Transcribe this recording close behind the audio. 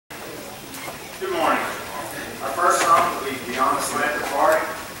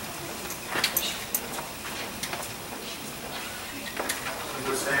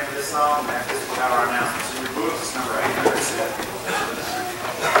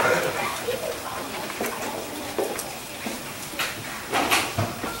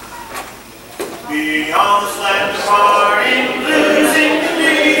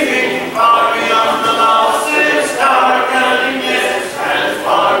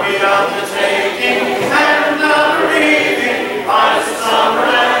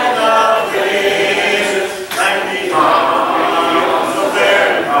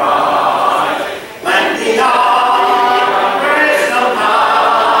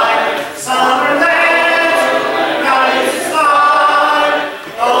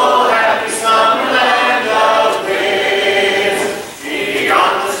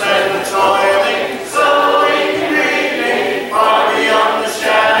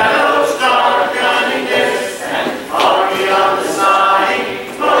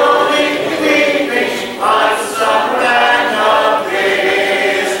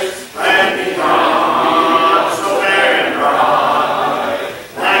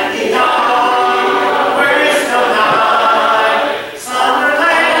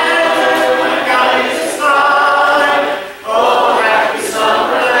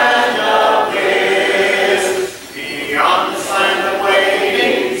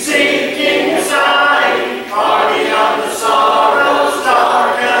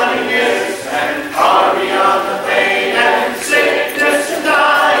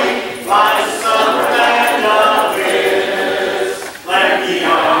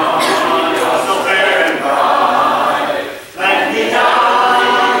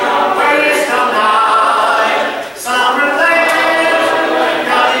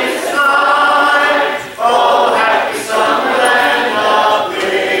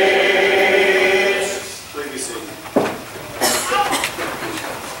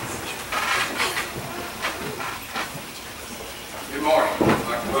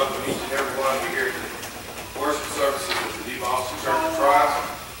surprise.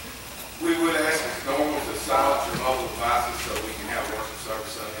 We would ask, as normal, to silence your mobile devices so we can have worship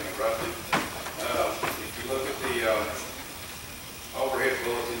service uninterrupted. If you look at the overhead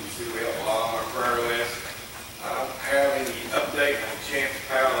bulletin, you see we have a lot on our prayer list. I don't have any update on Chance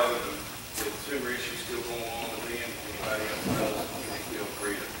Powell other than the tumor issue still going on with him. Anybody else knows, please feel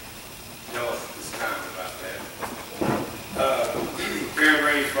free to tell us at this time about that. Karen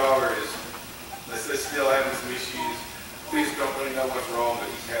Rainey's father is, they're still having some issues. Please don't really know what's wrong, but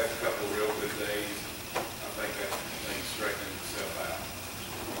he's had a couple of real good days. I think that thing's straightening itself out.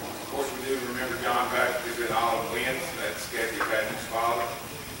 Of course, we do remember John Patrick is in Olive Winds. That's Kathy Patrick's father.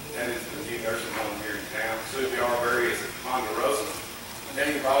 That is the new nursing home here in town. Susie Arbery is at Ponderosa.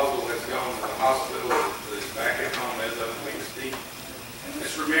 Danny Boswell has gone to the hospital, is back at home as of Wednesday. And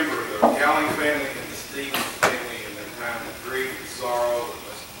just remember the Gowling family and the Stevens family in their time of grief and sorrow.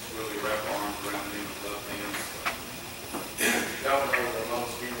 Let's really wrap our arms around them and love them. Y'all know Ramon's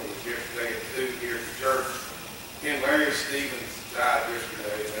funeral was yesterday at 2 here at the church. Ken Larry Stevens died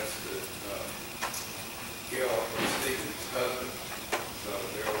yesterday. That's the Gail Stevens' husband. So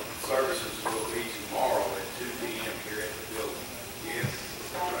their services will be tomorrow at 2 p.m. here at the building. Yes,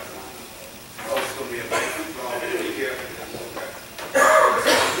 that's right. Oh, it's going to be a big football weekend. Okay.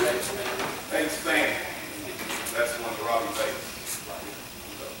 Thanks, family. That's one to Robbie Bates.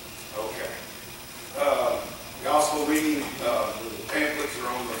 Okay. Gospel reading pamphlets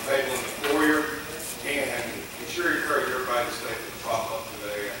are on the table in the foyer, and be sure to encourage everybody to stay for the pop-up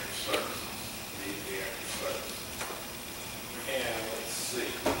today after services, immediately after service. And let's see,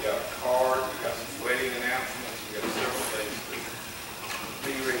 we got a card, we got some wedding announcements, we got several things to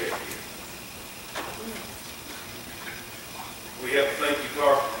be read here. We have a thank you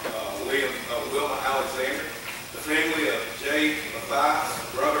card from Wilma Alexander. The family of Jay Mathias,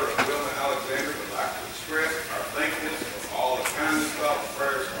 brother of Wilma Alexander, would like to express our thankfulness for all the kindness, thought, and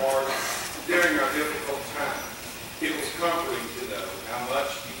prayers hard during our difficult time. It was comforting to know how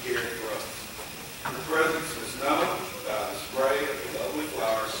much you cared for us. Your presence is known by the spray of the lovely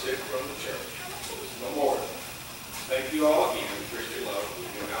flowers sent from the church. This memorial. Thank you all again, Christian Love,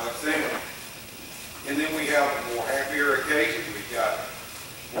 Wilma Alexander. And then we have a more happier occasion. We've got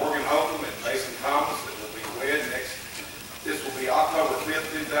Morgan Holcomb and Mason Thomas that will be wed next. This will be October 5th,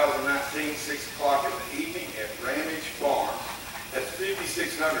 2019, 6 o'clock in the evening at Ramage Farm. That's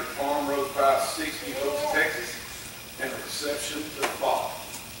 5600 Farm Road 560, Oaks, Texas. And a reception to follow.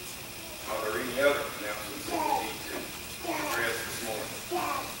 Are there any other announcements that we need to address this morning?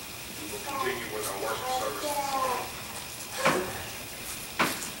 We will continue with our worship service.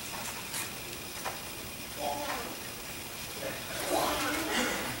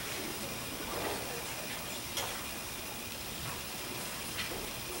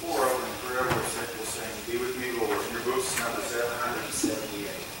 Before opening prayer, we're simply saying, "Be with me, Lord." Your book's number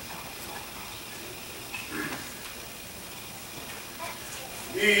 778.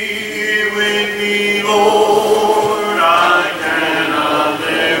 Be with me, Lord, I cannot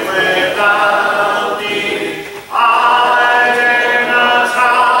live without thee. I dare not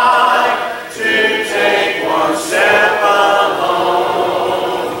try to take one step alone.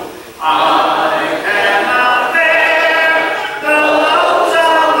 I cannot bear the loads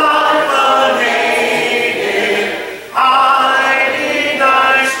of life unaided. I need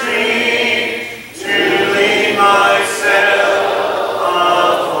thy strength to lead myself.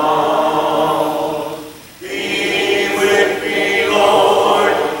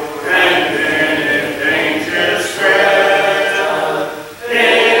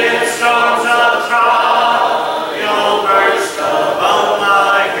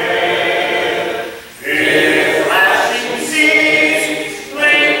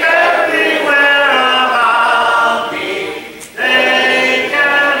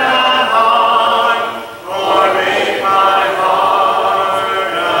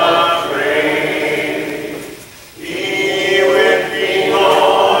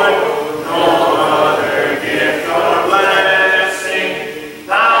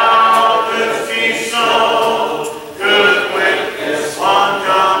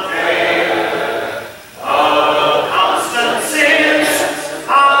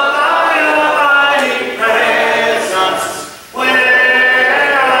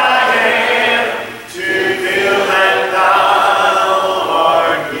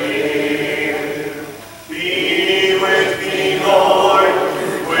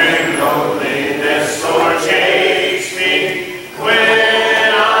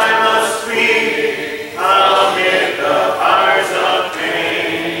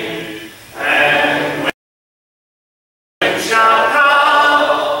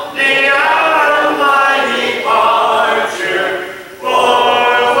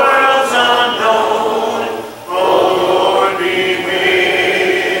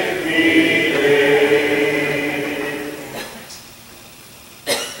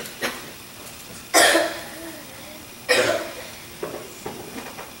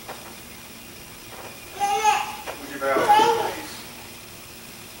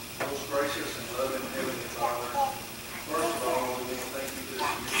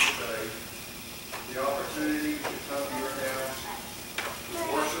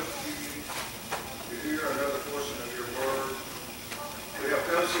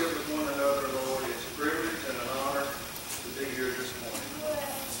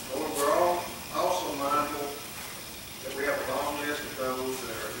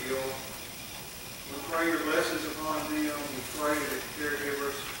 pray your blessings upon them. We pray that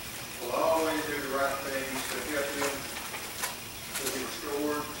caregivers will always do the right things to help them to be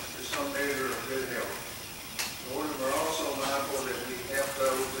restored to some measure of good health. Lord, we're also mindful that we have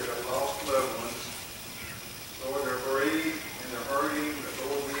those that have lost loved ones. Lord, they're bereaved and they're hurting. But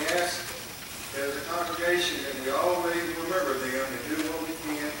Lord, we ask as a congregation that we always remember them and do what we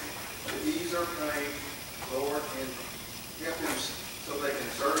can to ease their pain, Lord, and help them so they can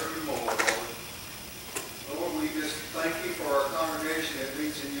serve you more, Lord. Lord, we just thank you for our congregation that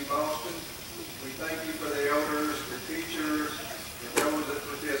meets in New Boston. We thank you for the elders, the teachers, and those that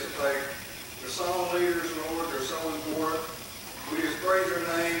participate. The song leaders, Lord, they're so important. We just praise your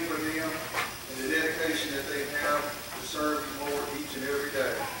name for them and the dedication that they have to serve you more each and every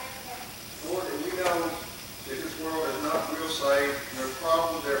day. Lord, and we know that this world is not real safe and there's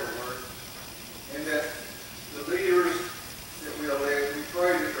problems everywhere. And that the leaders that we elect, we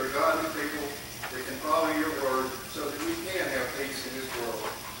pray that they're godly people that can follow your word so that we can have peace in this world.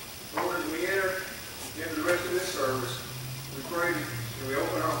 Lord, as we enter into the rest of this service, we pray that we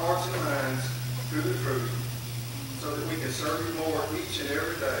open our hearts and minds to the truth so that we can serve you more each and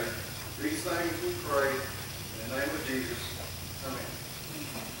every day. These things we pray in the name of Jesus. Amen.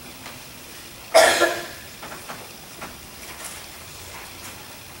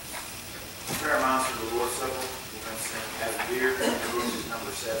 Prayer reminds for the Lord's Supper. We're going to sing As a Deer, which is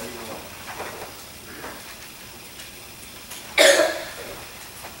number 71.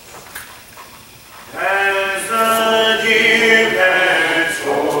 As the deer pants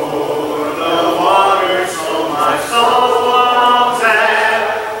for the water, so my soul longs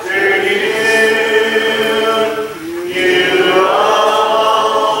after you. You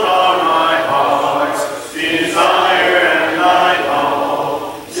alone are my heart's desire, and I long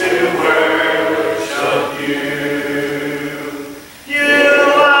to worship you. You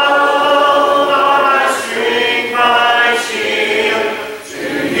alone are my strength, my shield. To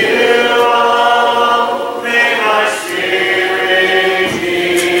you alone may my spirit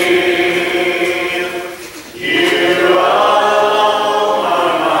yield. You alone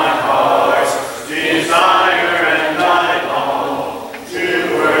are my heart's desire, and I long to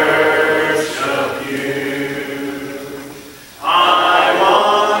worship you. I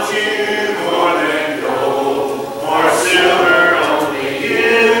want you more than gold or silver, only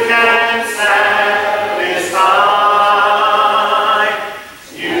you can satisfy.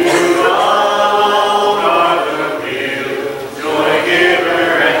 You alone are the real joy giver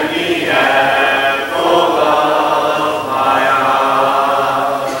and the apple of my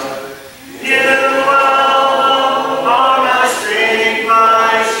eye. You alone are my strength,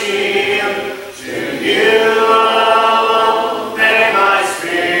 my shield. To you alone may my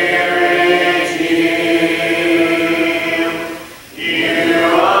spirit yield. You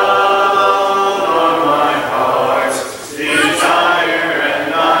alone are my heart's desire,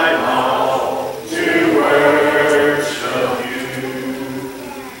 and I long to worship you.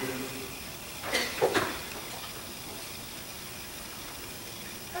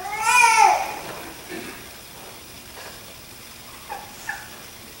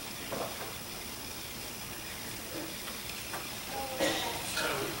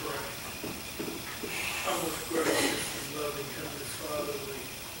 Shall we pray? Our most gracious and loving Heavenly Father, we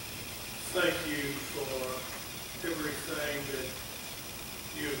thank you for everything that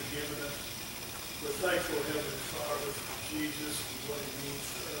you have given us. We're thankful, Heavenly Father, for Jesus and what he means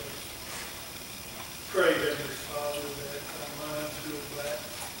to us. Pray, Heavenly Father, that our minds go back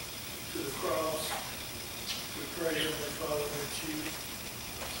to the cross. We pray, Heavenly Father, that you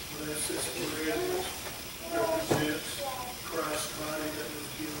bless this bread which represents Christ's body that was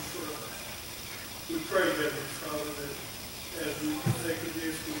given for us. We pray, Heavenly Father, that as we take of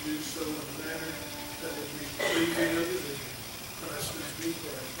this, we do so in a manner that will be pleasing unto thee. Christ is be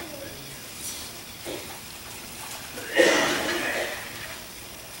praised. Amen.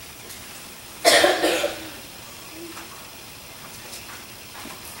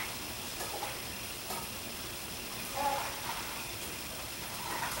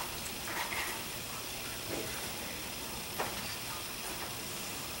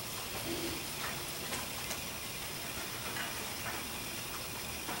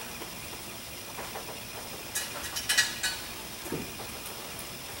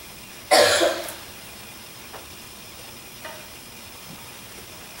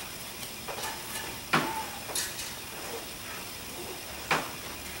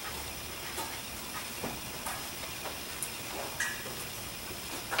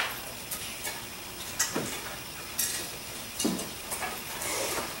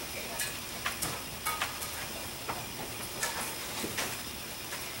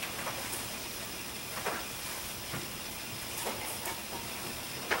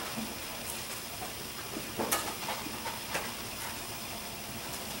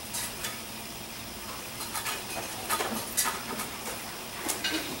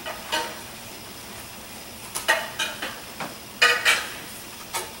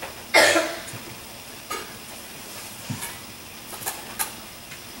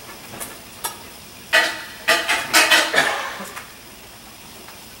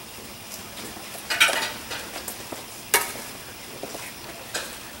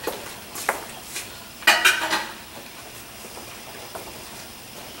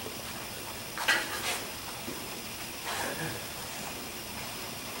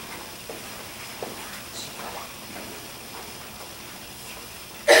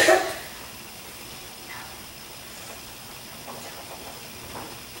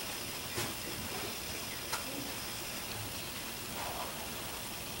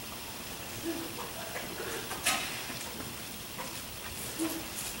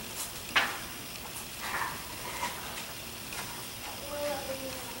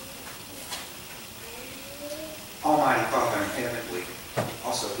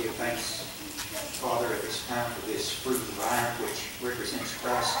 Also give thanks, Father, at this time for this fruit of iron which represents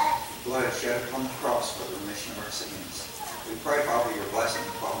Christ's blood shed upon the cross for the remission of our sins. We pray, Father, your blessing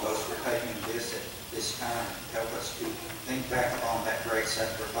upon those who are taking this at this time. Help us to think back upon that great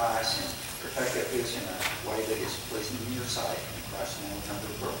sacrifice and partake of this in a way that is pleasing in your sight. In Christ's name we come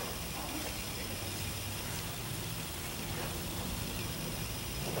to the prayer.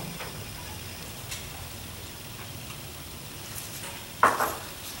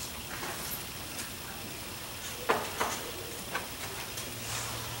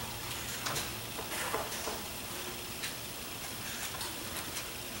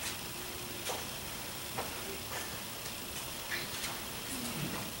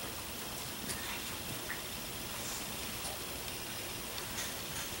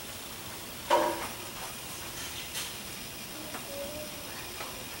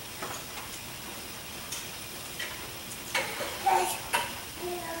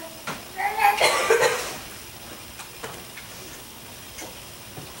 Amen.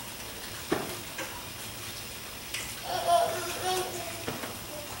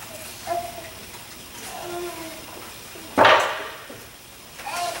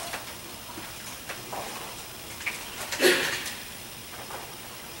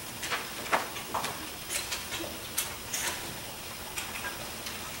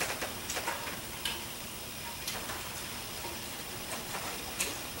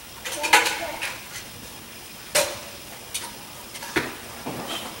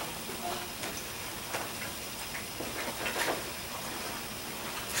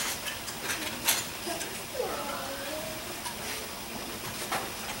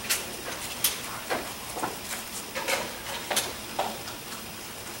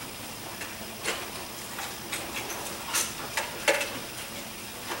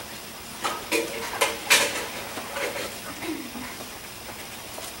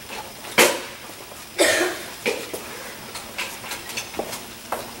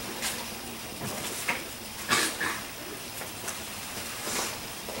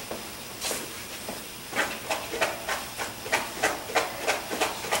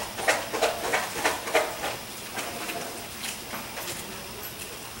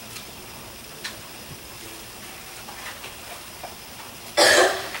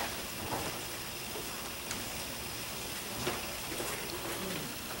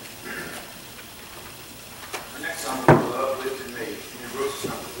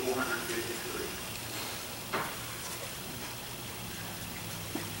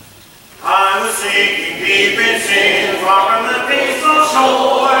 Sinking deep in sin, far from the peaceful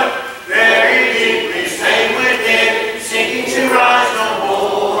shore, very deeply stained within, sinking to rise no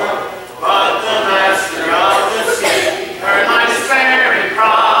more. But the Master of the sea heard my despairing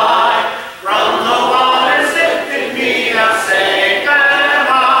cry. From the waters lifted me, thou safe am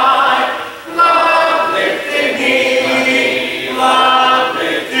I. Love lifted me, love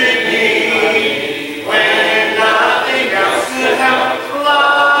lifted me. When nothing else could help,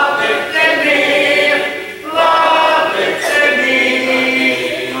 love lifted me. Love lifted me.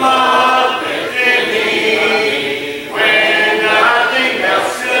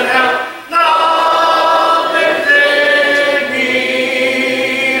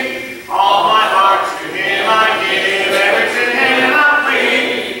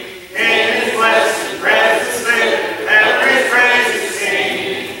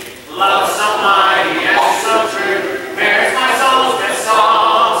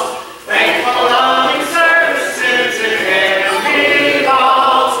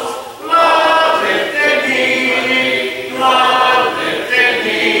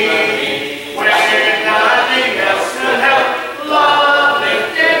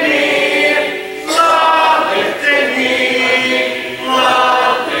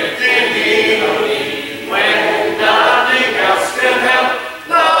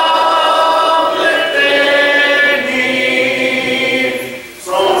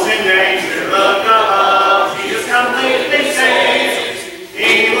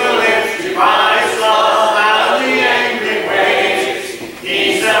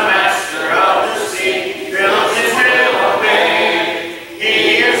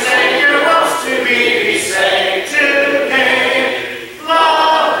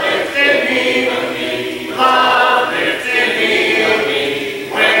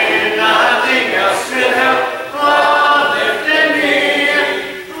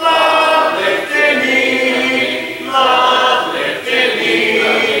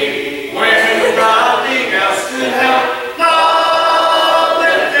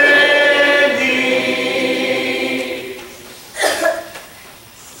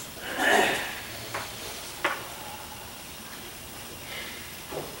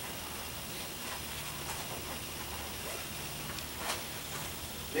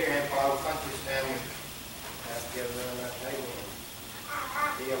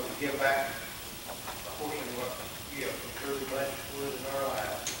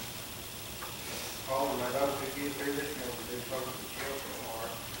 through this, and we'll do so with the children or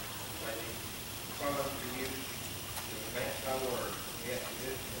let it come up to you to advance thy word. We ask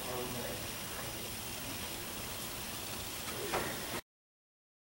this in the holy name.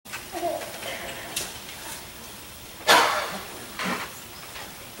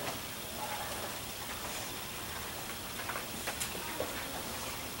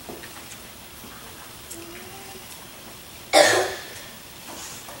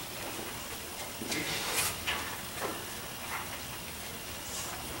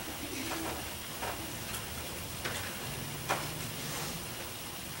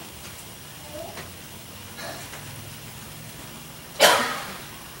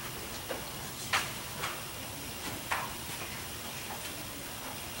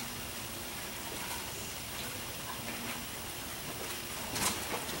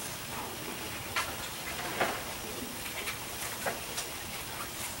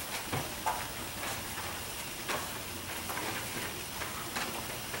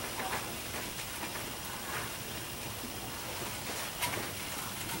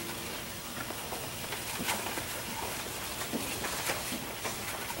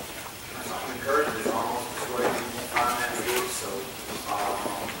 Encouragement is almost persuaded you won't find that in the book, so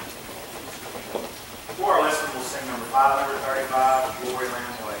before our lesson we'll sing number 535, Glory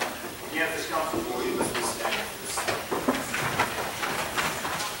Land Way. Again, if this comes before you, let's be standing for this.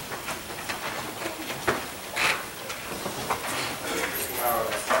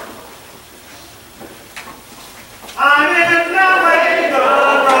 I'm in the way, the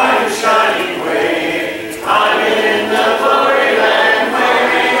bright and shining way. I'm in the glory land way.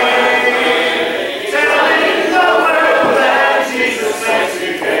 Telling the world that Jesus lives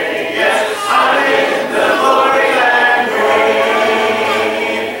today. Yes, I'm in the glory land way.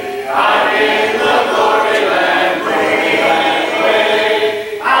 I'm in the glory land way.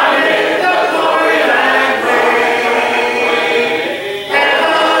 I'm in the glory land way.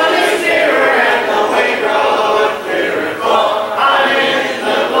 Heaven is nearer and the way grows clearer. I'm in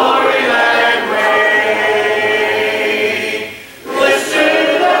the glory land way. Listen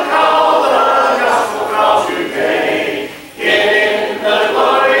to the call, the gospel call today. Get in the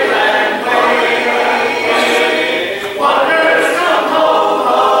glory land way. Wanderers come home,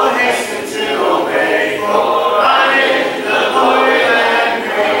 oh, hasten to obey. For I'm in the glory land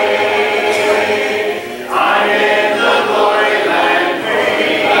way. I'm in the glory land way.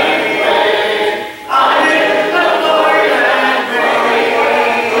 I'm in the glory land way.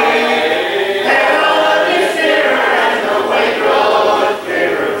 Heaven is nearer and the way groweth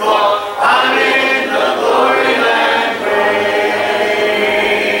clearer. For I'm in the glory land way.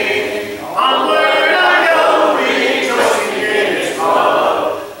 Onward I go, rejoicing in His love.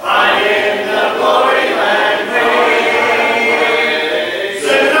 I'm in the glory land way.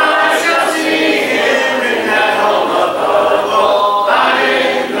 Soon I shall see Him in that home above. Oh, I'm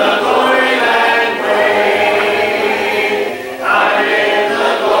in the glory land way. I'm in the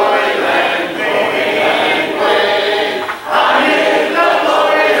glory land way. I'm in the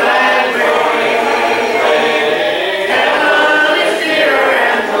glory land way. Heaven is nearer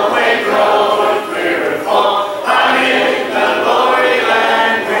and the way groweth clearer. For I'm in the glory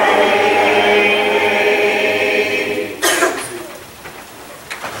land way.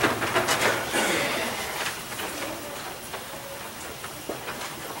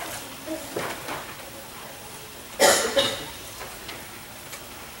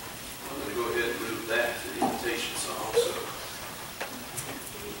 I'm going to go ahead and move that to the invitation song. So.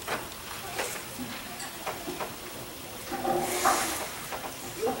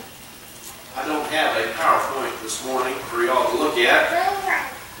 I don't have a PowerPoint this morning for y'all to look at.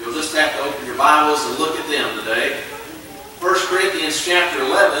 You'll just have to open your Bibles and look at them today. 1 Corinthians chapter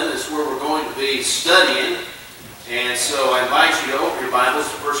 11 is where we're going to be studying. And so I invite you to open your Bibles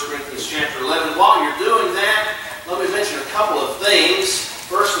to 1 Corinthians chapter 11. While you're doing that, let me mention a couple of things.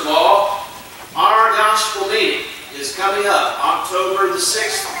 First of all, our gospel meeting is coming up October the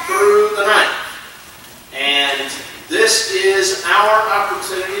 6th through the 9th. And this is our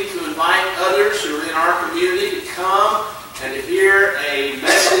opportunity to invite others who are in our community to come and to hear a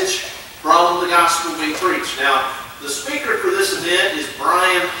message from the gospel we preach. Now, the speaker for this event is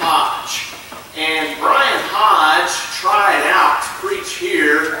Brian Hodge. And Brian Hodge tried out to preach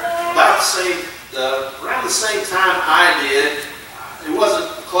here about around the same time I did. It wasn't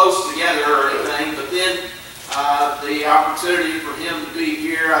close together or anything, but then the opportunity for him to be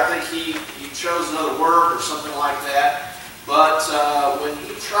here, I think he chose another word or something like that. But when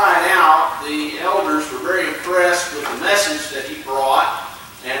he tried out, the elders were very impressed with the message that he brought,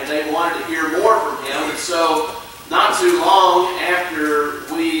 and they wanted to hear more from him. And so not too long after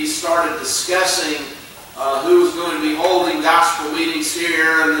we started discussing who was going to be holding gospel meetings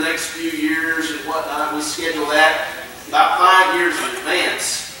here in the next few years and whatnot. We scheduled that about 5 years in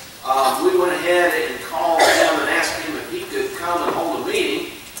advance. We went ahead and called him and asked him if he could come and hold a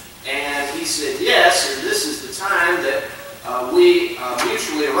meeting. And he said yes, and this is the time that we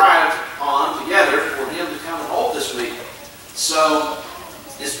mutually arrived on together for him to come and hold this meeting. So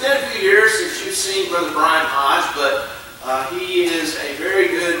it's been a few years since you've seen Brother Brian Hodge, but he is a very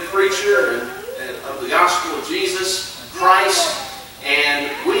good preacher and of the gospel of Jesus Christ. And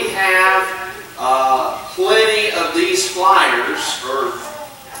we have plenty of these flyers, or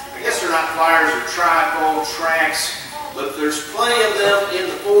I guess they're not flyers, they're trifold tracts, but there's plenty of them in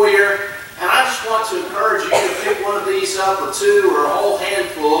the foyer. And I just want to encourage you to pick one of these up, or two, or a whole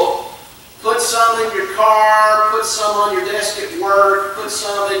handful. Put some in your car, put some on your desk at work, put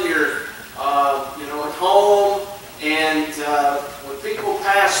some in your, at home. And when people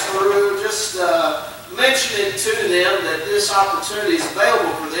pass through, just mention it to them that this opportunity is available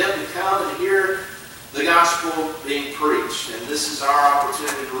for them to come and hear the gospel being preached. And this is our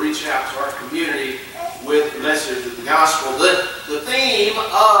opportunity to reach out to our community with the message of the gospel. The theme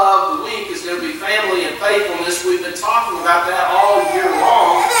of the week is going to be family and faithfulness. We've been talking about that all year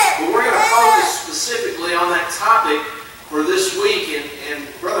long, but we're going to focus specifically on that topic for this week. And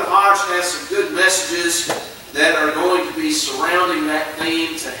Brother Hodge has some good messages that are going to be surrounding that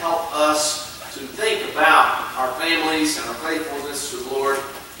theme to help us to think about our families and our faithfulness to the Lord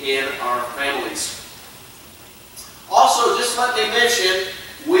in our families. Also, just let me mention,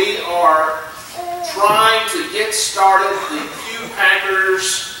 we are trying to get started the Pew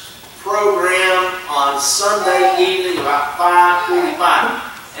Packers program on Sunday evening about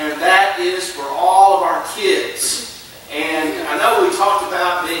 5:45. And that is for all of our kids. And I know we talked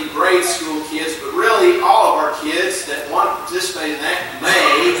about being grade school kids, but really all of our kids that want to participate in that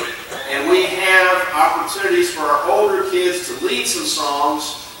may. And we have opportunities for our older kids to lead some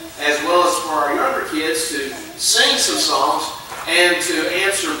songs, as well as for our younger kids to sing some songs and to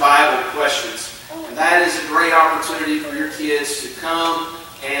answer Bible questions. And that is a great opportunity for your kids to come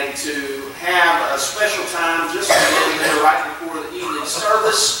and to have a special time just in there right before the evening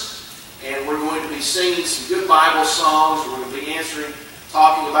service. And we're going to be singing some good Bible songs. We're going to be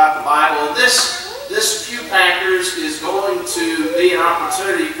talking about the Bible. And this Pew Packers is going to be an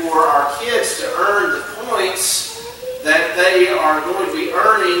opportunity for our kids to earn the points that they are going to be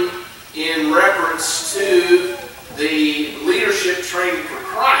earning in reference to the leadership training for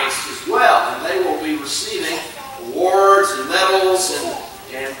Christ as well. And they will be receiving awards and medals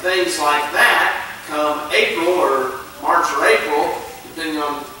and things like that come April or March or April, depending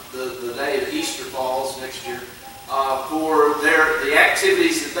on the day that Easter falls next year, for the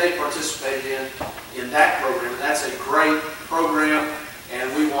activities that they participated in that program. That's a great program,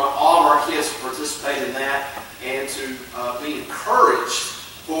 and we want all of our kids to participate in that and to be encouraged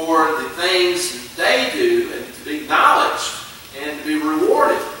for the things that they do, and to be acknowledged and to be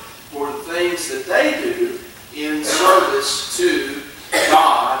rewarded for the things that they do in service to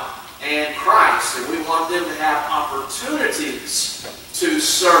God and Christ. And we want them to have opportunities to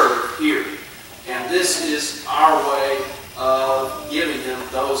serve here. And this is our way of giving them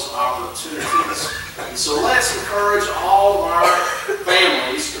those opportunities. And so let's encourage all of our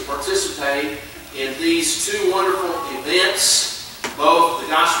families to participate in these two wonderful events, both the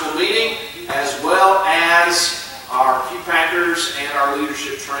gospel meeting as well as our Pew Packers and our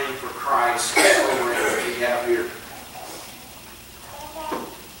leadership training for Christ program that we have here.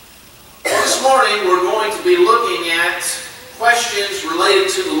 This morning we're going to be looking at questions related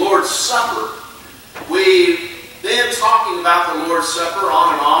to the Lord's Supper. We've been talking about the Lord's Supper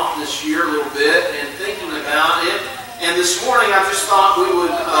on and off this year a little bit and thinking about it. And this morning I just thought we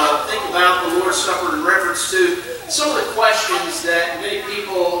would think about the Lord's Supper in reference to some of the questions that many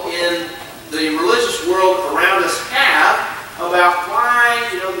people in the religious world around us have about why,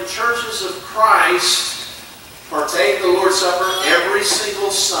 the churches of Christ partake the Lord's Supper every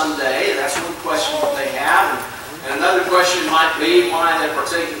single Sunday. That's one question that they have. And another question might be why they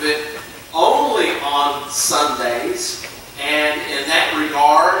partake of it only on Sundays. And in that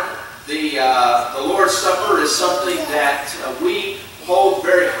regard, the Lord's Supper is something that we hold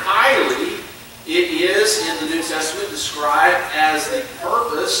very highly. It is, in the New Testament, described as the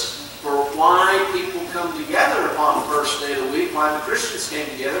purpose for why people come together upon the first day of the week, why the Christians came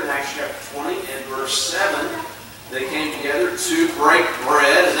together in Acts chapter 20 and verse 7. They came together to break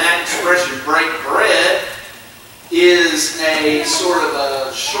bread, and that expression, break bread, is a sort of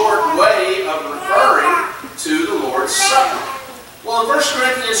a short way of referring to the Lord's Supper. Well, in 1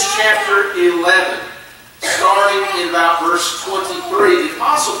 Corinthians chapter 11, starting in about verse 23. The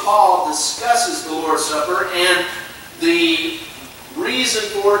Apostle Paul discusses the Lord's Supper and the reason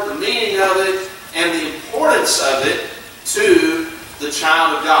for it, the meaning of it, and the importance of it to the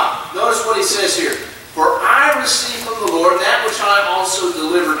child of God. Notice what he says here. For I received from the Lord that which I also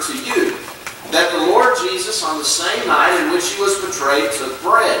delivered to you, that the Lord Jesus, on the same night in which he was betrayed, took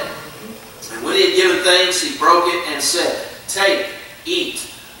bread. And when he had given thanks, he broke it and said, Take, eat.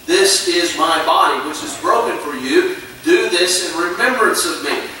 This is my body, which is broken for you. Do this in remembrance of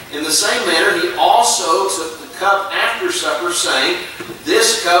me. In the same manner, he also took the cup after supper, saying,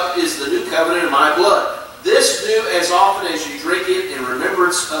 This cup is the new covenant in my blood. This do as often as you drink it in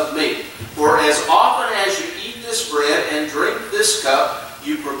remembrance of me. For as often as you eat this bread and drink this cup,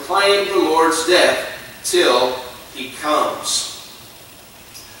 you proclaim the Lord's death till he comes.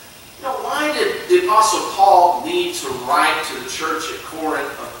 Now, why did the Apostle Paul need to write to the church at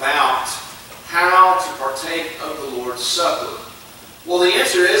Corinth about how to partake of the Lord's Supper? Well, the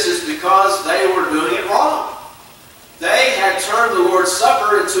answer is because they were doing it wrong. They had turned the Lord's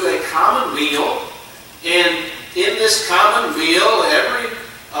Supper into a common meal, and in this common meal, every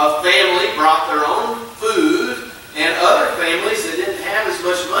family brought their own food, and other families that didn't have as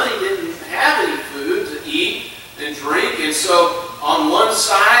much money didn't have any food to eat and drink. And so on one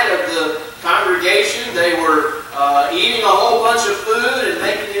side of the congregation, they were eating a whole bunch of food and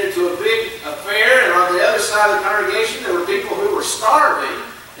making it into a big affair. And on the other side of the congregation, there were people who were starving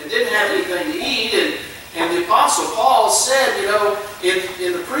and didn't have anything to eat. And the Apostle Paul said,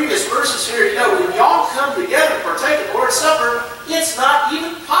 in the previous verses here, when y'all come together to partake of the Lord's Supper, it's not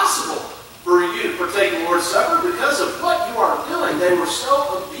even possible for you to partake of the Lord's Supper because of what you are doing. They were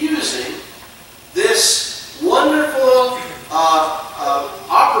so abusing this wonderful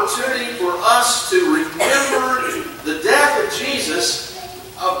opportunity for us to remember the death of Jesus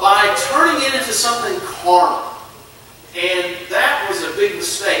by turning it into something carnal. And that was a big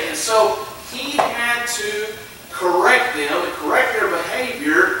mistake. And so he had to correct them and correct their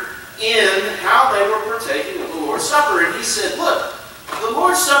behavior in how they were partaking of the Lord's Supper. And he said, look, the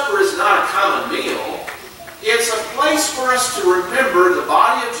Lord's Supper is not a common meal. It's a place for us to remember the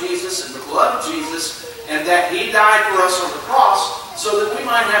body of Jesus and the blood of Jesus, and that he died for us on the cross so that we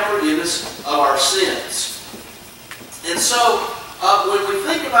might have forgiveness of our sins. And so, when we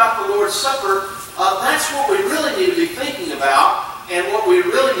think about the Lord's Supper, that's what we really need to be thinking about and what we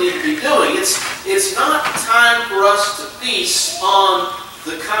really need to be doing. It's not time for us to feast on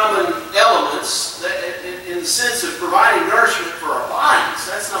the common elements in the sense of providing nourishment for our bodies.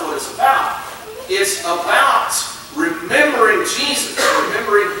 That's not what it's about. It's about remembering Jesus,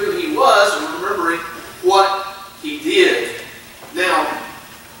 remembering who he was, and remembering what he did. Now,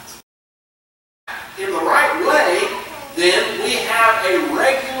 in the right way, then we have a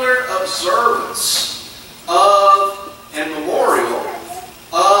regular observance of and memorial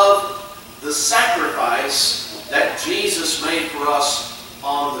of the sacrifice that Jesus made for us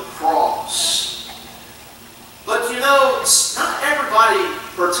on the cross. But not everybody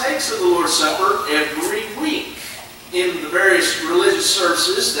partakes of the Lord's Supper every week in the various religious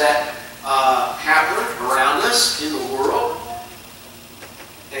services that happen around us in the world.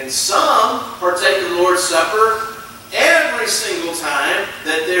 And some partake of the Lord's Supper every single time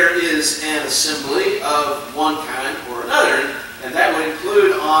that there is an assembly of one kind or another. And that would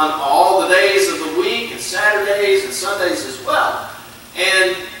include on all the days of the week and Saturdays and Sundays as well.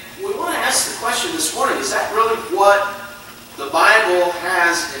 And we want to ask the question this morning, is that really what the Bible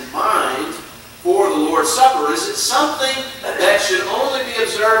has in mind for the Lord's Supper? Is it something that should only be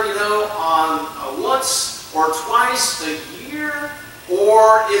observed, on once or twice a year?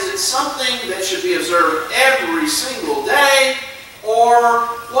 Or is it something that should be observed every single day? Or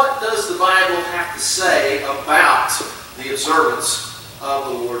what does the Bible have to say about the observance of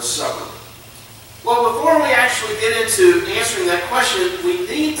the Lord's Supper? Well, before we actually get into answering that question, we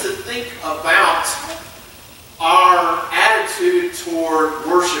need to think about our attitude toward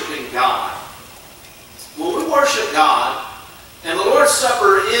worshiping God. When we worship God, and the Lord's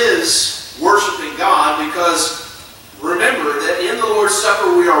Supper is worshiping God, because remember that in the Lord's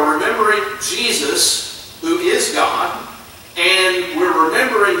Supper we are remembering Jesus, who is God, and we're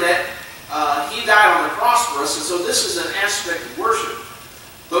remembering that he died on the cross for us, and so this is an aspect of worship.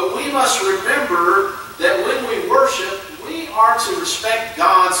 But we must remember that when we worship, we are to respect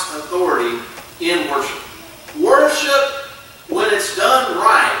God's authority in worship. Worship, when it's done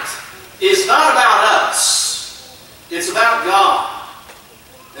right, is not about us. It's about God.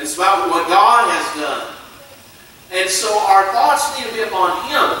 It's about what God has done. And so our thoughts need to be upon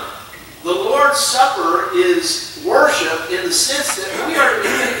him. The Lord's Supper is worship in the sense that we are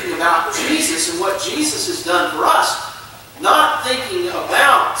thinking about Jesus and what Jesus has done for us, not thinking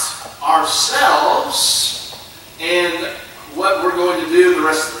about ourselves and what we're going to do the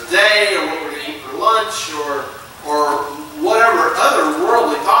rest of the day, or what we're going to eat for lunch, or whatever other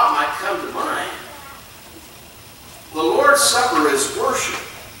worldly thought might come to mind. The Lord's Supper is worship.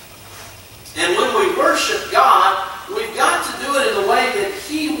 And when we worship God, we've got to do it in the way that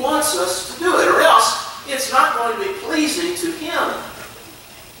He wants us to do it, or else it's not going to be pleasing to Him.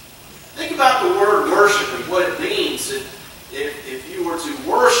 Think about the word worship and what it means. If you were to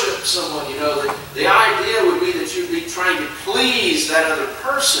worship someone, you know, the idea would be that you'd be trying to please that other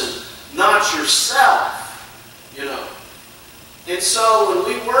person, not yourself, you know. And so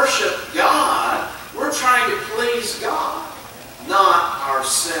when we worship God, we're trying to please God, not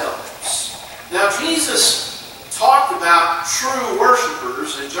ourselves. Now, Jesus talked about true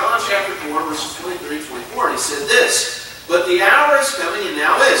worshipers in John chapter 4, verses 23 and 24. And He said this, "But the hour is coming, and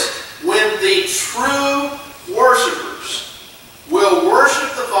now is, when the true worshipers will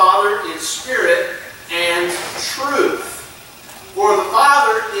worship the Father in spirit and truth. For the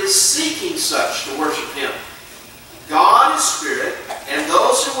Father is seeking such to worship Him. God is spirit, and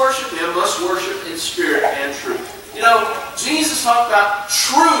those who worship Him must worship in spirit and truth." You know, Jesus talked about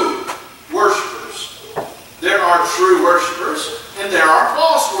true worshipers. There are true worshipers, and there are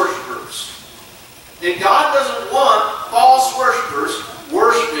false worshipers. And God doesn't want false worshipers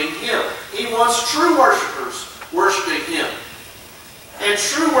worshiping Him. He wants true worshipers worshiping Him. And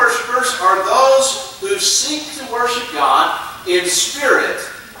true worshipers are those who seek to worship God in spirit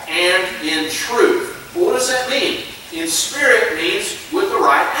and in truth. Well, what does that mean? In spirit means with the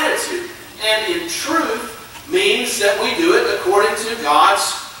right attitude. And in truth means that we do it according to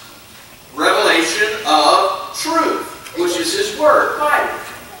God's revelation of truth, which is His Word, Bible.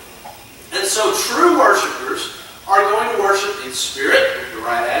 And so true worshipers are going to worship in spirit with the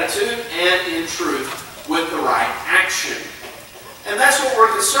right attitude and in truth with the right action. And that's what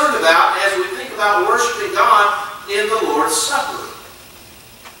we're concerned about as we think about worshiping God in the Lord's Supper.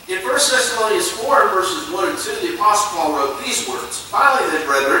 In 1 Thessalonians 4, verses 1 and 2, the Apostle Paul wrote these words, "Finally then,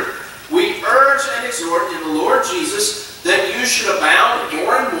 brethren, we urge and exhort in the Lord Jesus that you should abound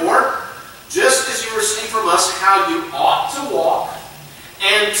more and more, just as you receive from us how you ought to walk,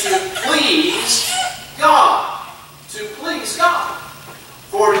 and to please God." To please God.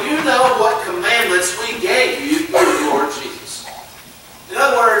 "For you know what commandments we gave you through the Lord Jesus." In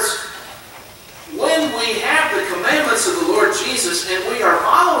other words, when we have the commandments of the Lord Jesus and we are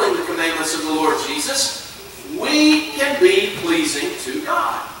following the commandments of the Lord Jesus, we can be pleasing to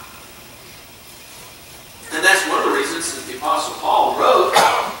God. And that's one of the reasons that the Apostle Paul wrote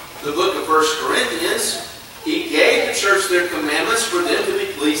the book of 1 Corinthians. He gave the church their commandments for them to be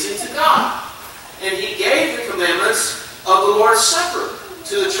pleasing to God. And he gave the commandments of the Lord's Supper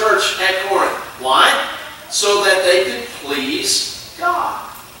to the church at Corinth. Why? So that they could please God.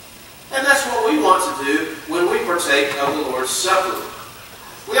 And that's what we want to do when we partake of the Lord's Supper.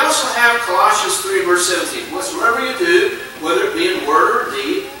 We also have Colossians 3, verse 17. "Whatsoever you do, whether it be in word or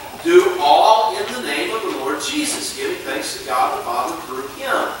deed, do all in the name of the Lord Jesus, giving thanks to God the Father through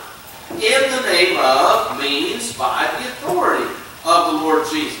Him." In the name of means by the authority of the Lord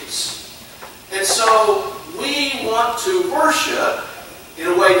Jesus. And so we want to worship in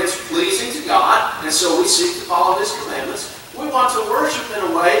a way that's pleasing to God, and so we seek to follow His commandments. We want to worship in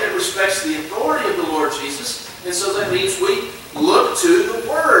a way that respects the authority of the Lord Jesus, and so that means we look to the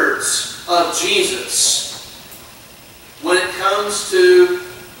words of Jesus when it comes to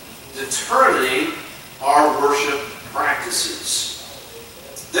determining our worship practices.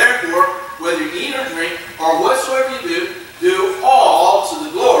 "Therefore, whether you eat or drink, or whatsoever you do, do all to the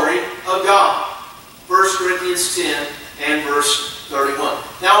glory of God." 1 Corinthians 10 and verse 31.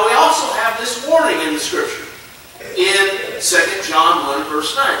 Now we also have this warning in the Scripture. In 2 John 1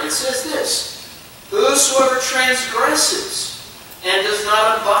 verse 9, it says this, "Whosoever transgresses and does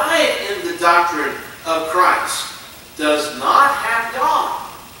not abide in the doctrine of Christ does not have God.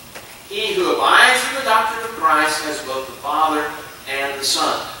 He who abides in the doctrine of Christ has both the Father and the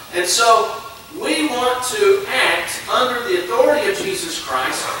Son." And so we want to act under the authority of Jesus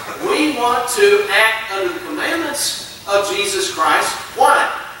Christ. We want to act under the commandments of Jesus Christ. Why?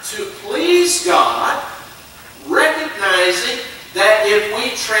 To please God, recognizing that if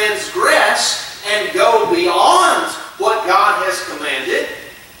we transgress and go beyond what God has commanded,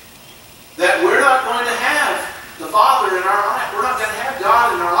 that we're not going to have the Father in our life. We're not going to have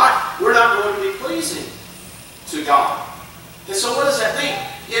God in our life. We're not going to be pleasing to God. And so what does that mean?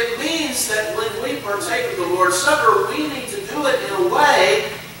 It means that when we partake of the Lord's Supper, we need to do it in a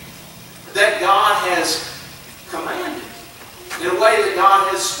way that God has commanded, in a way that God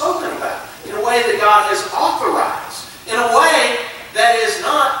has spoken about, in a way that God has authorized, in a way that is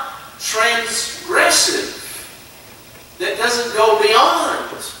not transgressive, that doesn't go beyond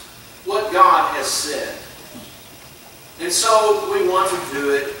what God has said. And so we want to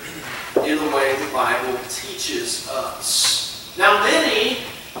do it in the way the Bible teaches us. Now, many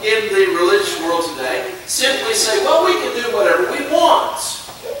in the religious world today simply say, well, we can do whatever we want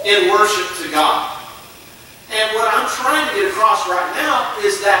in worship to God. And what I'm trying to get across right now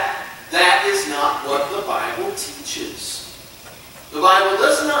is that that is not what the Bible teaches. The Bible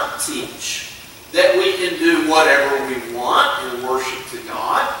does not teach that we can do whatever we want in worship to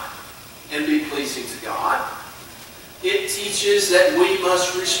God and be pleasing to God. It teaches that we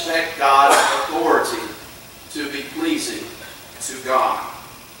must respect God's authority to be pleasing to God.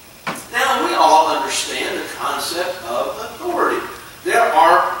 Now, we all understand the concept of authority. There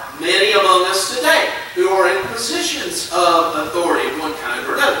are many among us today who are in positions of authority of one kind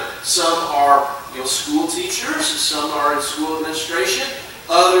or another. Some are school teachers, some are in school administration,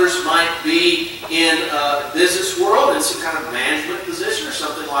 others might be in a business world in some kind of management position or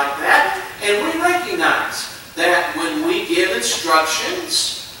something like that. And we recognize that when we give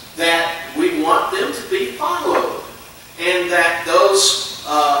instructions, that we want them to be followed. And that those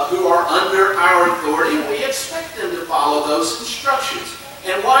who are under our authority, we expect them to follow those instructions.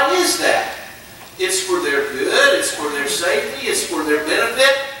 And why is that? It's for their good, it's for their safety, it's for their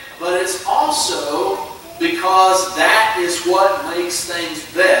benefit, but it's also because that is what makes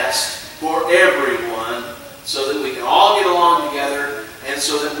things best for everyone, so that we can all get along together and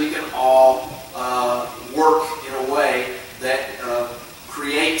so that we can all work in a way that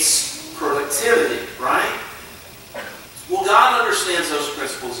creates productivity, right? Well, God understands those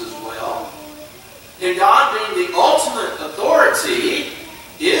principles as well. And God, being the ultimate authority,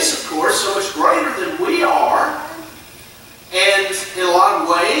 is, of course, so much greater than we are. And in a lot of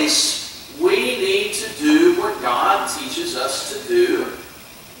ways, we need to do what God teaches us to do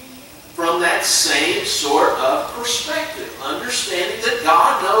from that same sort of perspective. Understanding that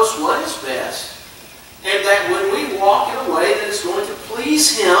God knows what is best, and that when we walk in a way that is going to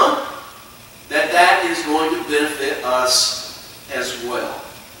please Him, that is going to benefit us as well.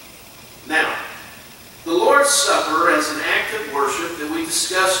 Now, the Lord's Supper, as an act of worship that we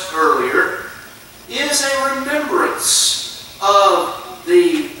discussed earlier, is a remembrance of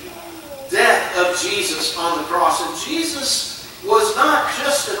the death of Jesus on the cross. And Jesus was not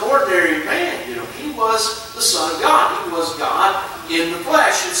just an ordinary man. He was the Son of God. He was God in the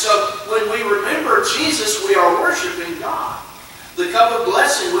flesh. And so when we remember Jesus, we are worshiping God. The cup of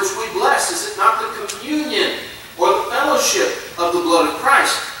blessing which we bless, is it not the communion or the fellowship of the blood of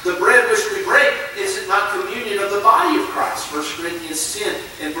Christ? The bread which we break, is it not communion of the body of Christ? 1 Corinthians 10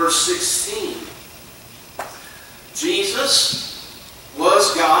 and verse 16. Jesus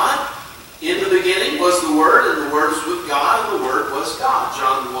was God. In the beginning was the Word, and the Word was with God, and the Word was God.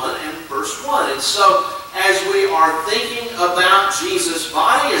 John 1 and verse 1. And so, as we are thinking about Jesus'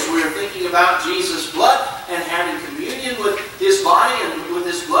 body, as we are thinking about Jesus' blood, and having communion with His body and with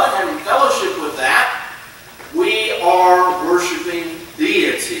His blood, having fellowship with that, we are worshiping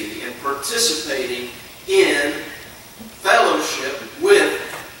deity and participating in fellowship with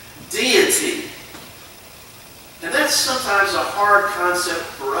deity. And that's sometimes a hard concept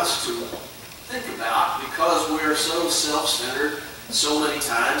for us to think about, because we are so self-centered so many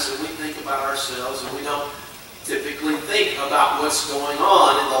times, and we think about ourselves, and we don't typically think about what's going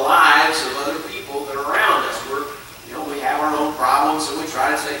on in the lives of other people that are around us. We have our own problems, and we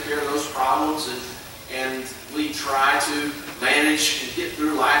try to take care of those problems, and we try to manage and get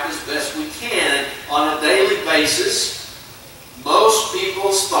through life as best we can. And on a daily basis, most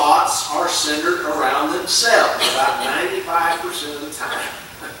people's thoughts are centered around themselves about 95% of the time.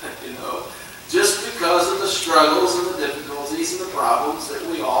 Just because of the struggles and the difficulties and the problems that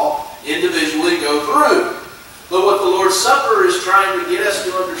we all individually go through. But what the Lord's Supper is trying to get us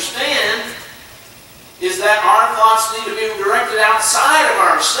to understand is that our thoughts need to be directed outside of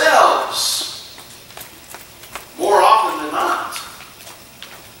ourselves more often than not.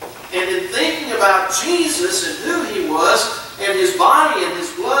 And in thinking about Jesus and who He was and His body and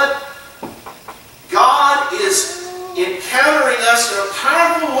His blood, God is encountering us in a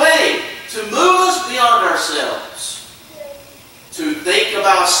powerful way to move us beyond ourselves, to think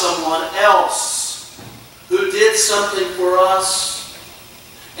about someone else who did something for us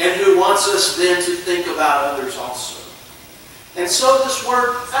and who wants us then to think about others also. And so this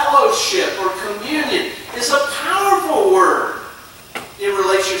word fellowship or communion is a powerful word in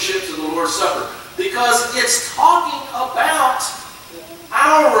relationship to the Lord's Supper, because it's talking about our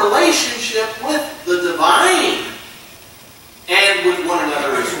our relationship with the divine and with one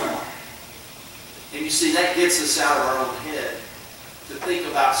another as well. And you see, that gets us out of our own head to think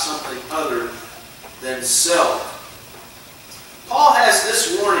about something other than self. Paul has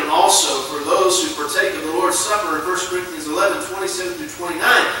this warning also for those who partake of the Lord's Supper in 1 Corinthians 11, 27 through 29.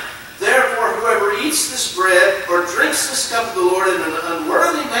 Therefore, whoever eats this bread or drinks this cup of the Lord in an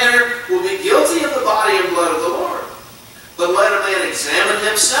unworthy manner will be guilty of the body and blood of the Lord. But let a man examine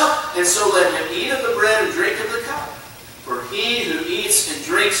himself, and so let him eat of the bread and drink of the cup. For he who eats and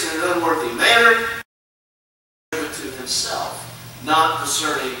drinks in an unworthy manner to himself, not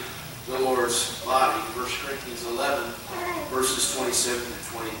discerning the Lord's body. 1 Corinthians 11, verses 27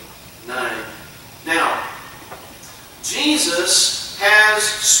 to 29. Now, Jesus has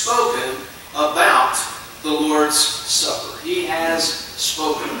spoken about the Lord's Supper. He has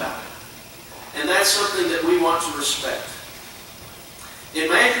spoken about it. And that's something that we want to respect. In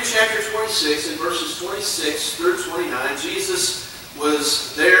Matthew chapter 26, in verses 26 through 29, Jesus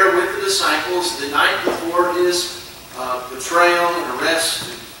was there with the disciples the night before his betrayal and arrest,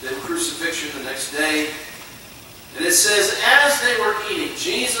 and then crucifixion the next day. And it says, as they were eating,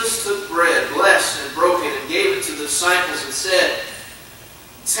 Jesus took bread, blessed and broke it, and gave it to the disciples and said,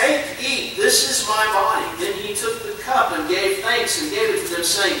 take, eat, this is my body. Then he took the cup and gave thanks and gave it to them,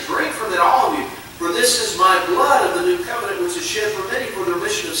 saying, drink from it, all of you, for this is my blood of the new covenant, which is shed for many for the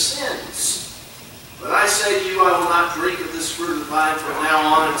remission of sins. But I say to you, I will not drink of this fruit of the vine from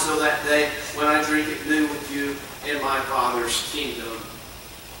now on until that day when I drink it new with you in my Father's kingdom.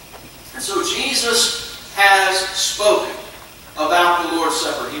 And so Jesus has spoken about the Lord's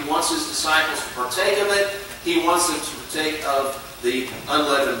Supper. He wants his disciples to partake of it. He wants them to partake of the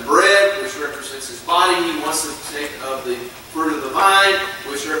unleavened bread, which represents his body. He wants them to take of the fruit of the vine,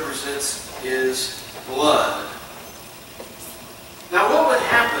 which represents his blood. Now, what would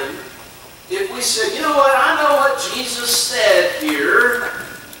happen if we said, you know what, I know what Jesus said here,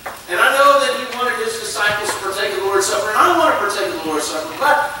 and I know that he wanted his disciples to partake of the Lord's Supper, and I want to partake of the Lord's Supper,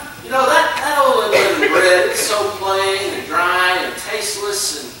 but, you know, that old unleavened bread, it's so plain and dry and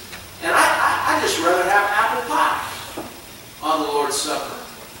tasteless, and I just rather have apple pie on the Lord's Supper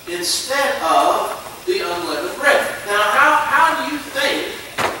instead of the unleavened bread. Now, how do you think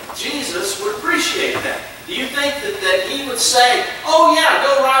Jesus would appreciate that? Do you think that he would say, oh yeah,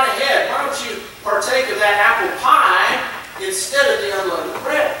 go right ahead, why don't you partake of that apple pie instead of the unleavened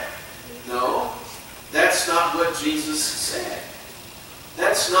bread? No, that's not what Jesus said.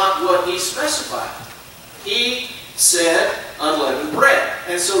 That's not what he specified. He said unleavened bread.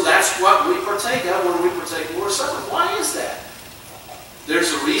 And so that's what we partake of when we partake of the Lord's Supper. Why is that?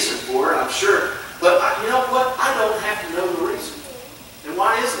 There's a reason for it, I'm sure. But you know what? I don't have to know the reason. And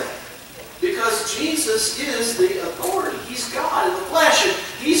why is that? Because Jesus is the authority. He's God in the flesh. And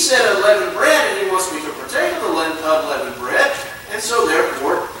he said unleavened bread, and he wants me to partake of the unleavened bread. And so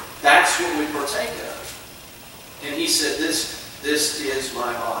therefore, that's what we partake of. And he said, this is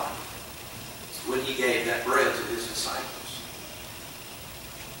my body, when he gave that bread to his disciples.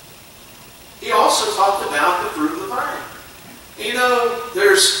 He also talked about the fruit of the vine. You know,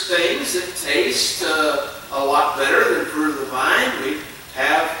 there's things that taste a lot better than fruit of the vine. We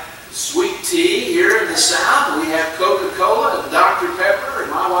have sweet tea here in the South. We have Coca-Cola and Dr. Pepper,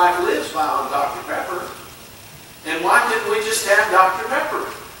 and my wife lives by on Dr. Pepper. And why didn't we just have Dr. Pepper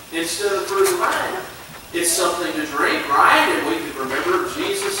instead of fruit of the vine? It's something to drink, right? And we could remember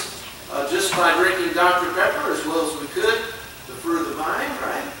Jesus just by drinking Dr. Pepper as well as we could the fruit of the vine,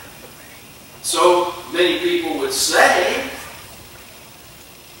 right? So many people would say,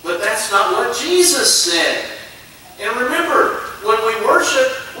 but that's not what Jesus said. And remember, when we worship,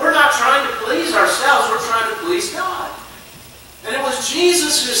 we're not trying to please ourselves, we're trying to please God. And it was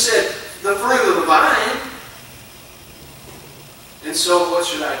Jesus who said, the fruit of the vine. And so what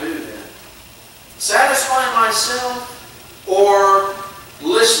should I do then? Satisfy myself or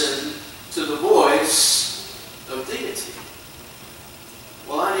listen to the voice of deity?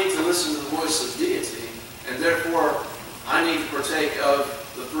 Well, I need to listen to the voice of deity, and therefore I need to partake of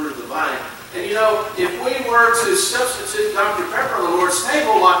the fruit of the vine. And you know, if we were to substitute Dr. Pepper on the Lord's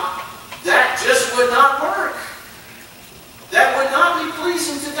table, that just would not work. That would not be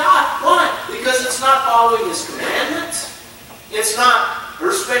pleasing to God. Why? Because it's not following his commandment. It's not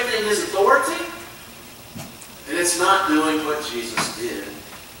respecting his authority. And it's not doing what Jesus did.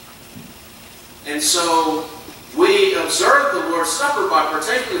 And so we observe the Lord's Supper by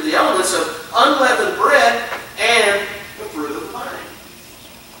partaking of the elements of unleavened bread and the fruit of the vine.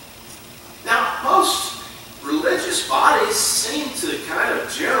 Now, most religious bodies seem to kind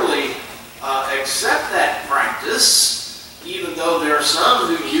of generally accept that practice, even though there are some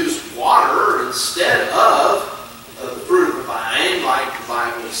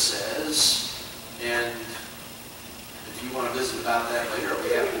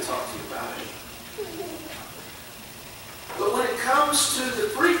be happy to talk to you about it. But when it comes to the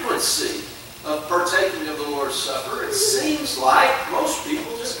frequency of partaking of the Lord's Supper, it seems like most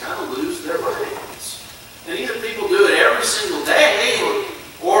people just kind of lose their minds. And either people do it every single day,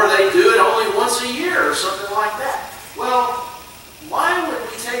 or they do it only once a year, or something like that. Well, why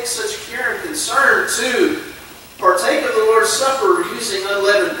would we take such care and concern to partake of the Lord's Supper using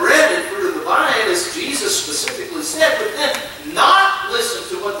unleavened bread and fruit of the vine, as Jesus specifically said, but then not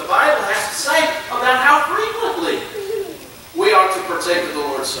listen to what the Bible has to say about how frequently we ought to partake of the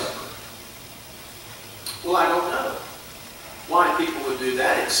Lord's Supper? Well, I don't know why people would do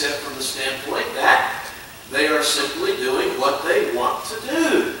that, except from the standpoint that they are simply doing what they want to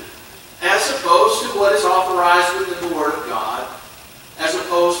do, as opposed to what is authorized within the Word of God, as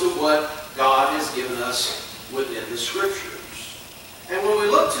opposed to what God has given us within the Scriptures. And when we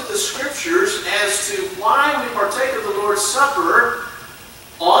look to the Scriptures as to why we partake of the Lord's Supper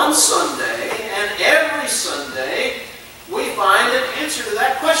on Sunday and every Sunday, we find an answer to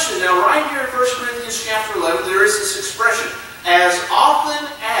that question. Now, right here in 1 Corinthians chapter 11, there is this expression, as often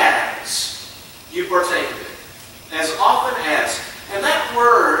as you partake of it. As often as. And that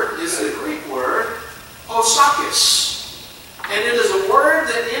word is the Greek word, osakis. And it is a word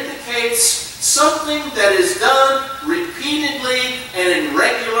that indicates something that is done repeatedly and in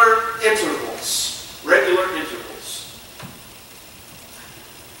regular intervals. Regular intervals.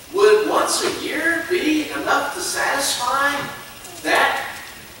 Would once a year be enough to satisfy that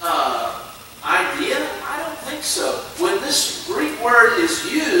idea? I don't think so. When this Greek word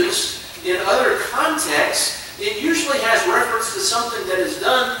is used in other contexts, it usually has reference to something that is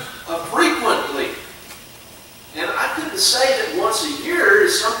done frequently. And I couldn't say that once a year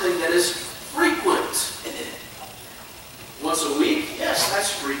is something that is frequent. Once a week, yes,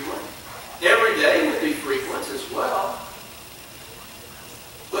 that's frequent. Every day would be frequent as well.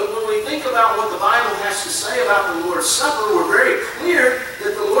 But when we think about what the Bible has to say about the Lord's Supper, we're very clear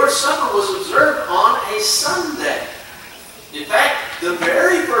that the Lord's Supper was observed on a Sunday. In fact, the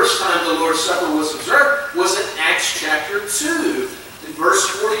very first time the Lord's Supper was observed was in Acts chapter 2, in verse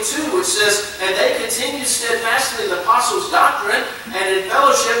 42, which says, "And they continued steadfastly in the apostles' doctrine, and in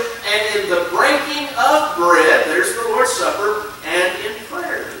fellowship, and in the breaking of bread," there's the Lord's Supper, "and in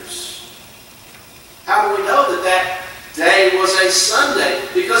prayers." How do we know that that day was a Sunday?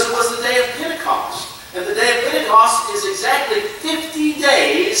 Because it was the day of Pentecost. And the day of Pentecost is exactly 50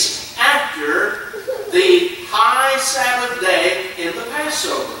 days after the high Sabbath day in the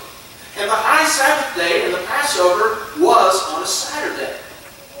Passover. And the high Sabbath day in the Passover was on a Saturday.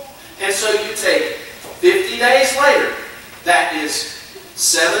 And so you take 50 days later, that is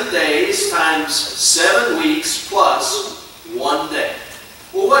 7 days times 7 weeks plus 1 day.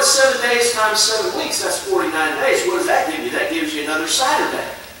 Well, what's 7 days times 7 weeks? That's 49 days. What does that give you? That gives you another Saturday.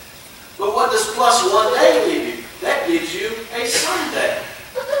 But what does plus 1 day give you? That gives you a Sunday.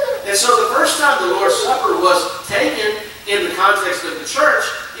 And so the first time the Lord's Supper was taken in the context of the church,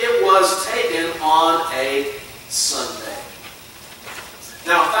 it was taken on a Sunday.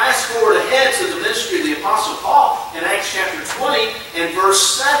 Now fast forward ahead to the ministry of the Apostle Paul in Acts chapter 20 and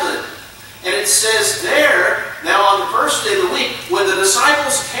verse 7. And it says there, "Now on the first day of the week, when the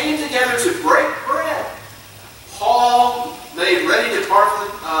disciples came together to break bread, Paul made ready to depart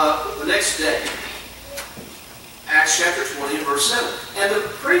the next day." Acts chapter 20 and verse 7. And the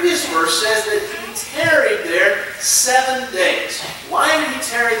previous verse says that he tarried there 7 days. Why did he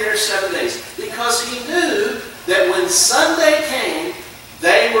tarry there 7 days? Because he knew that when Sunday came,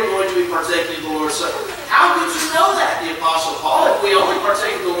 they were going to be partaking of the Lord's Supper. How did you know that, the Apostle Paul? If we only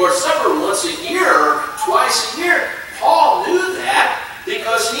partake of the Lord's Supper once a year or twice a year, Paul knew that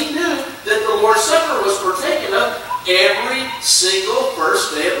because he knew that the Lord's Supper was partaken of every single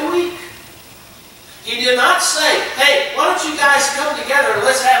first day of the week. He did not say, "Hey, why don't you guys come together and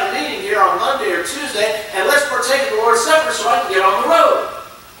let's have a meeting here on Monday or Tuesday and let's partake of the Lord's Supper so I can get on the road."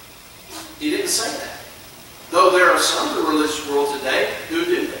 He didn't say that. Though there are some in the religious world today who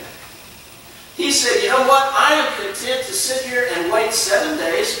do that. He said, "You know what? I am content to sit here and wait 7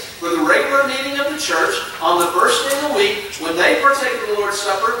 days for the regular meeting of the church on the first day of the week when they partake of the Lord's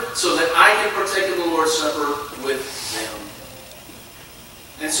Supper so that I can partake of the Lord's Supper with them."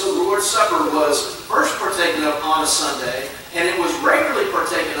 And so the Lord's Supper was first partaken of on a Sunday, and it was regularly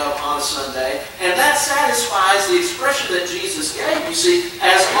partaken of on a Sunday, and that satisfies the expression that Jesus gave. You see,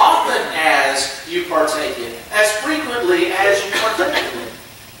 as often as you partake it, as frequently as you partake it.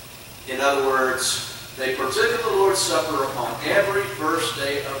 In other words, they partook of the Lord's Supper upon every first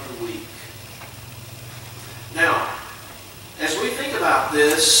day of the week. Now, as we think about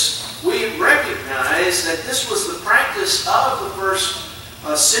this, we recognize that this was the practice of the first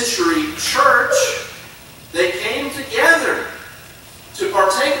century church, they came together to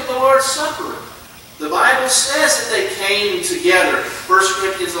partake of the Lord's Supper. The Bible says that they came together. 1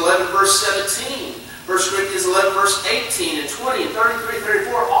 Corinthians 11, verse 17. 1 Corinthians 11, verse 18 and 20 and 33,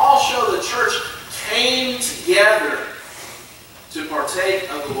 34 all show the church came together to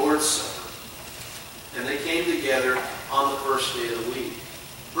partake of the Lord's Supper. And they came together on the first day of the week.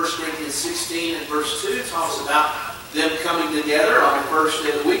 1 Corinthians 16 and verse 2 talks about them coming together on the first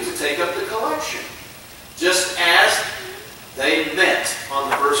day of the week to take up the collection. Just as they met on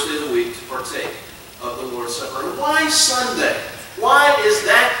the first day of the week to partake of the Lord's Supper. And why Sunday? Why is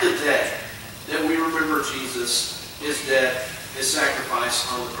that the day that we remember Jesus, His death, His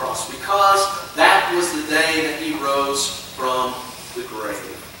sacrifice on the cross? Because that was the day that He rose from the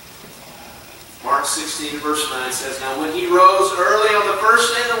grave. Mark 16 verse 9 says, Now when He rose early on the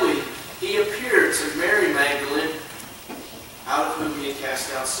first day of the week, He appeared to Mary Magdalene, out of whom He had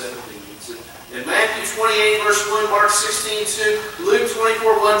cast out 7 demons. In Matthew 28 verse 1, Mark 16 2, Luke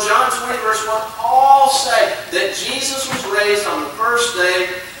 24 1, John 20 verse 1, all say that Jesus was raised on the first day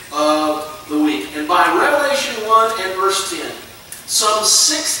of the week. And by Revelation 1 and verse 10, some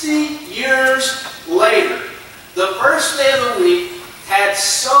 60 years later, the first day of the week had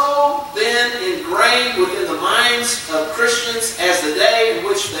so been ingrained within the minds of Christians as the day in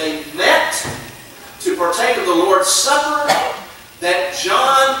which they met to partake of the Lord's Supper, that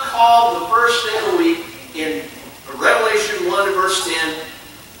John called the first day of the week in Revelation 1 and verse 10,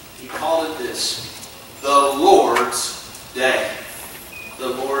 he called it this, the Lord's Day. The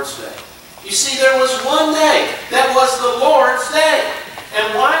Lord's Day. You see, there was one day that was the Lord's Day.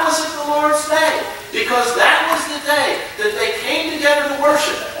 And why was it the Lord's Day? Because that was the day that they came together to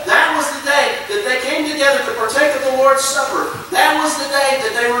worship. That was the day that they came together to partake of the Lord's Supper. That was the day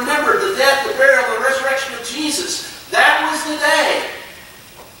that they remembered the death, the burial, the resurrection of Jesus. That was the day.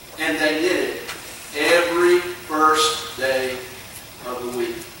 And they did it every first day of the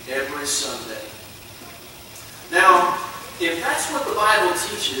week. Every Sunday. Now, if that's what the Bible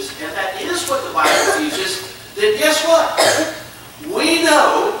teaches, and that is what the Bible teaches, then guess what? We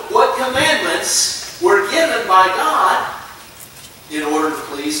know what commandments were given by God in order to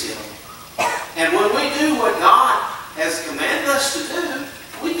please Him. And when we do what God has commanded us to do,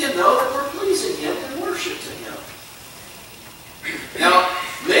 we can know that we're pleasing Him and worship to Him. Now,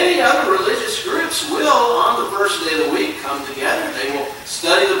 many other religious groups will, on the first day of the week, come together. They will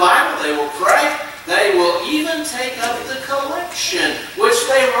study the Bible. They will pray. They will even take up the collection, which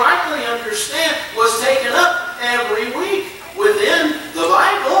they rightly understand was taken up every week within the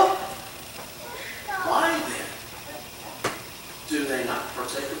Bible. Why then do they not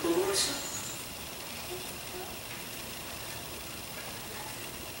partake of the Lord's Supper?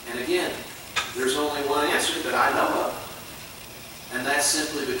 And again, there's only one answer that I know of. And that's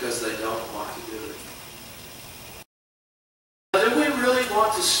simply because they don't want to do it. Do we really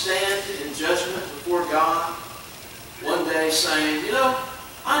want to stand in judgment before God one day saying, you know,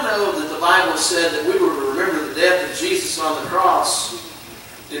 I know that the Bible said that we were to remember the death of Jesus on the cross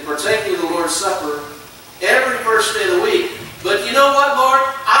in partaking of the Lord's Supper every first day of the week. But you know what, Lord?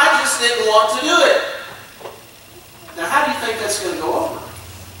 I just didn't want to do it. Now, how do you think that's going to go over?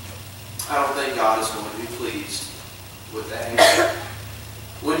 I don't think God is going to be pleased with that answer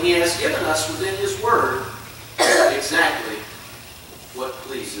when He has given us within His Word exactly what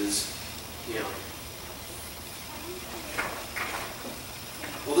pleases Him.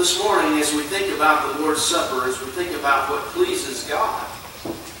 Well, this morning, as we think about the Lord's Supper, as we think about what pleases God,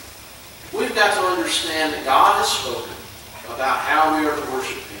 we've got to understand that God has spoken about how we are to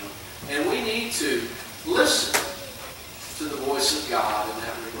worship Him. And we need to listen to the voice of God in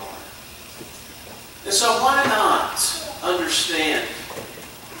that regard. And so why not understand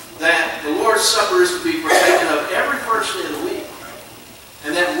that the Lord's Supper is to be partaken of every first day of the week,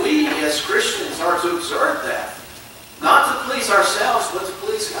 and that we as Christians are to observe that, not to please ourselves, but to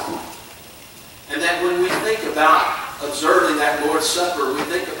please God. And that when we think about observing that Lord's Supper, we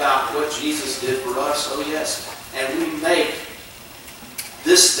think about what Jesus did for us, oh yes, and we make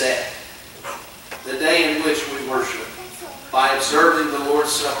this day the day in which we worship by observing the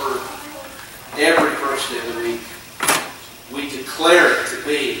Lord's Supper every first day of the week. We declare it to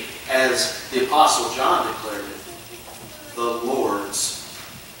be, as the Apostle John declared it, the Lord's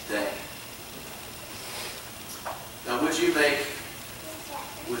Day. Now, would you make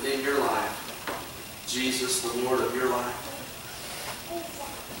within your life Jesus the Lord of your life?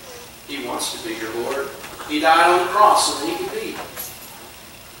 He wants to be your Lord. He died on the cross so that He could be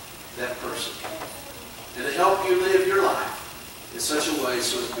that person, and to help you live your life in such a way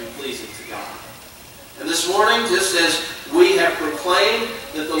so as to be pleasing to God. And this morning, just as we have proclaimed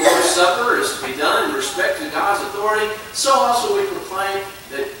that the authority, so also we proclaim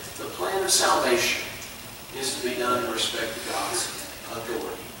that the plan of salvation is to be done in respect to God's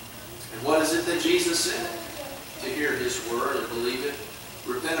authority. And what is it that Jesus said? To hear His word and believe it,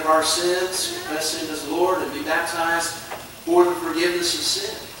 repent of our sins, confess Him as Lord, and be baptized for the forgiveness of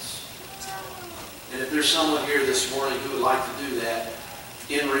sins. And if there's someone here this morning who would like to do that,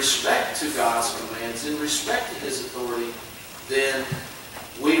 in respect to God's commands, in respect to His authority, then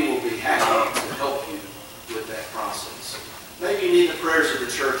we will be happy to help you with that process. Maybe you need the prayers of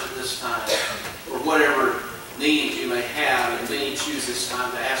the church at this time, or whatever need you may have, and may choose this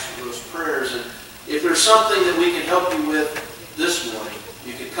time to ask for those prayers. And if there's something that we can help you with this morning,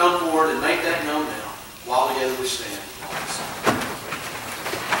 you can come forward and make that known now. While together we stand.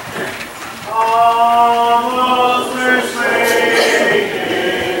 Almost persuaded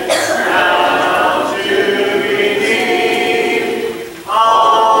now to redeem,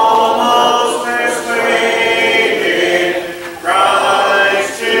 almost persuaded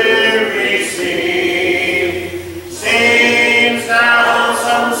Christ to receive. Seems now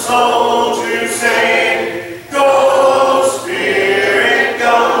some soul to say, Go, Spirit,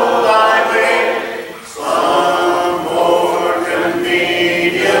 go thy way. Some more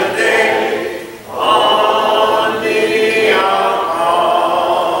convenient day on thee I'll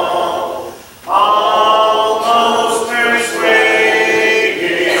call. Almost persuaded,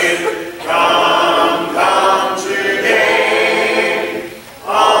 come today.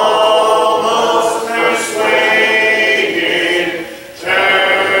 Almost persuaded,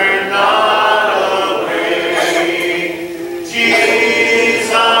 turn not away. Jesus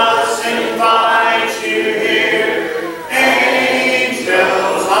invites you here.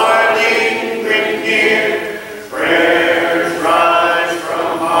 Angels are lingering near. Prayers rise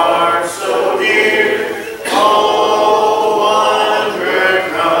from hearts so dear. Oh, wonder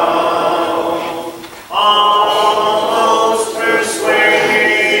come. Almost persuaded,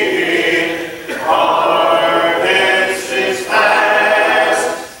 harvest is past.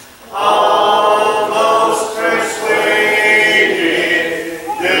 Almost persuaded,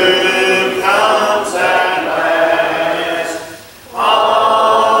 doom comes at last.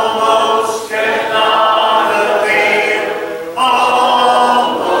 Almost cannot avail,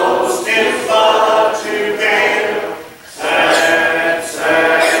 almost is but to fail. Sad,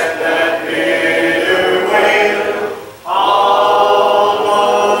 sad, that bitter wail, almost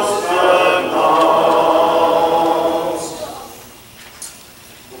lost.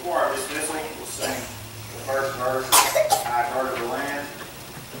 Before our dismissal, we'll sing the first verse, I Heard of the Land.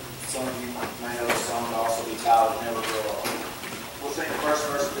 Some of you may know this song, but also be titled Never Grow Old. We'll sing the first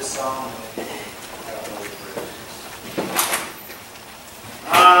verse of this song, and then have a little prayer.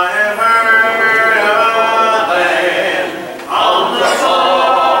 I have heard of a land on the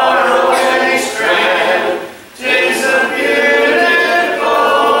faraway strand. 'Tis a beautiful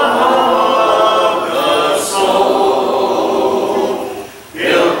home of the soul,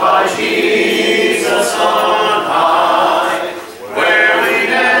 built by Jesus on high, where we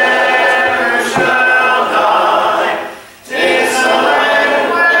never shall die. 'Tis a land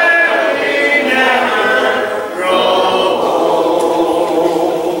where we never grow old,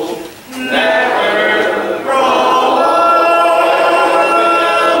 never grow old,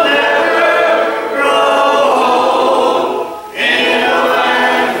 never grow old, in a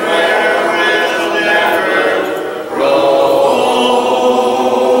land where we'll never grow old,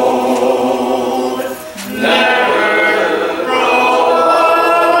 never grow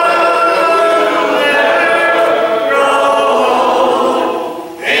old, never grow old,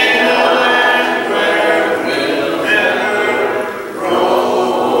 in a land where we'll never grow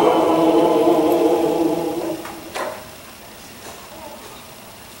old.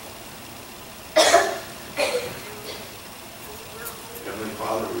 Heavenly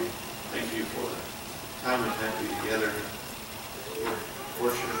Father, we thank you for the time we've had to be together for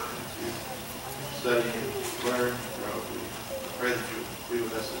worship and to study and learn. Lord, we pray that you be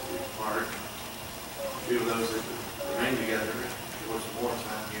with us as we depart. Be with those that remain together and give us more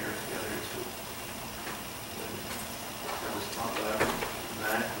time here together to have us talk about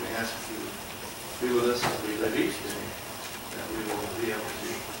tonight. We ask that you be with us as we live each day, that we will be able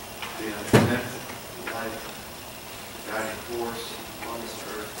to be an example of life, guiding force on this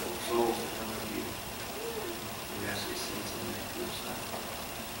earth for souls that come to you. We ask these